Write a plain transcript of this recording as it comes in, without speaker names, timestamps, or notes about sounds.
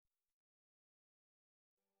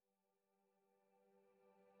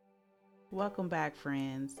Welcome back,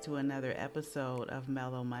 friends, to another episode of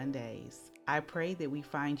Mellow Mondays. I pray that we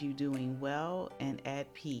find you doing well and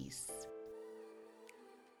at peace.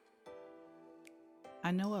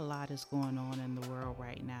 I know a lot is going on in the world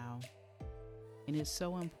right now, and it's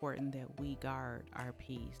so important that we guard our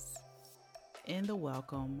peace. In the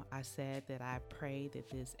welcome, I said that I pray that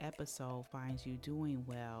this episode finds you doing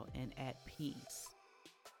well and at peace.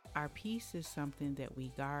 Our peace is something that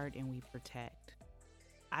we guard and we protect.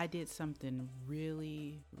 I did something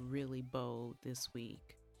really bold this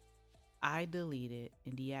week. I deleted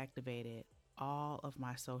and deactivated all of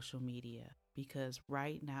my social media because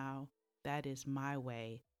right now, that is my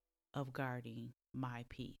way of guarding my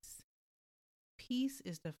peace. Peace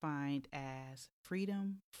is defined as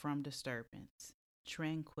freedom from disturbance,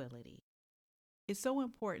 tranquility. It's so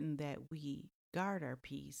important that we guard our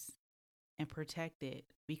peace and protect it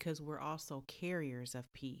because we're also carriers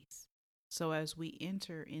of peace. So as we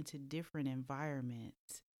enter into different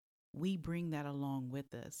environments, we bring that along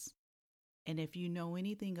with us. And if you know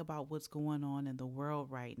anything about what's going on in the world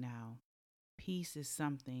right now, peace is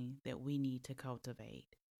something that we need to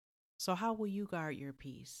cultivate. So how will you guard your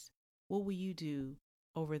peace? What will you do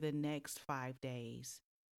over the next 5 days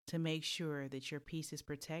to make sure that your peace is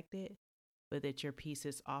protected, but that your peace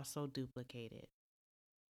is also duplicated?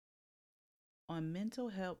 On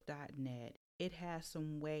mentalhealth.net, it has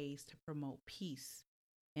some ways to promote peace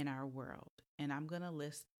in our world, and I'm going to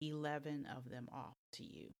list 11 of them off to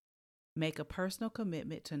you. Make a personal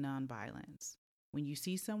commitment to nonviolence. When you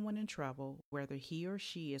see someone in trouble, whether he or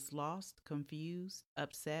she is lost, confused,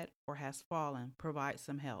 upset, or has fallen, provide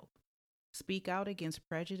some help. Speak out against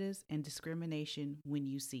prejudice and discrimination when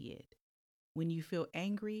you see it. When you feel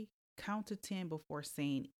angry, count to 10 before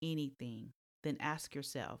saying anything. Then ask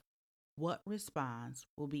yourself, what response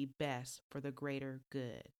will be best for the greater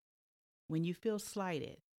good? When you feel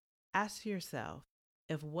slighted, ask yourself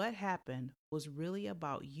if what happened was really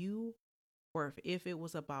about you or if it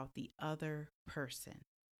was about the other person.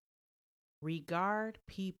 Regard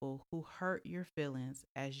people who hurt your feelings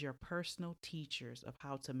as your personal teachers of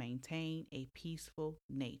how to maintain a peaceful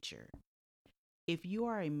nature. If you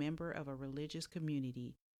are a member of a religious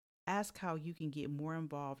community, ask how you can get more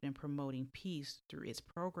involved in promoting peace through its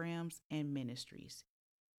programs and ministries.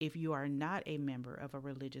 If you are not a member of a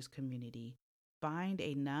religious community, find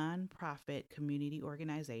a nonprofit community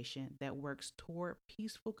organization that works toward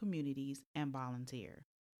peaceful communities and volunteer.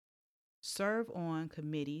 Serve on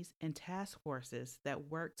committees and task forces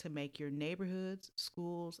that work to make your neighborhoods,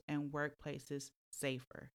 schools, and workplaces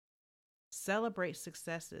safer. Celebrate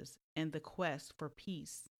successes in the quest for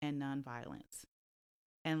peace and nonviolence.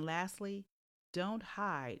 And lastly, don't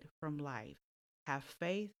hide from life. Have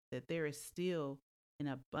faith that there is still an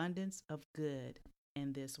abundance of good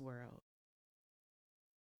in this world.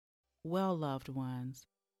 Well, loved ones,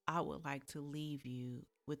 I would like to leave you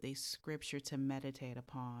with a scripture to meditate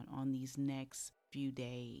upon on these next few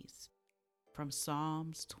days. From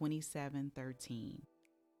Psalms 27:13.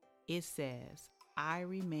 It says, I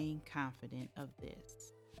remain confident of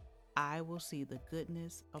this. I will see the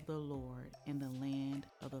goodness of the Lord in the land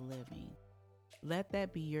of the living. Let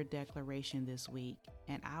that be your declaration this week,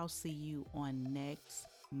 and I'll see you on next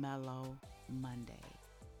Mellow Monday.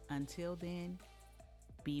 Until then,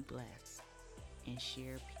 be blessed and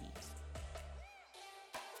share peace.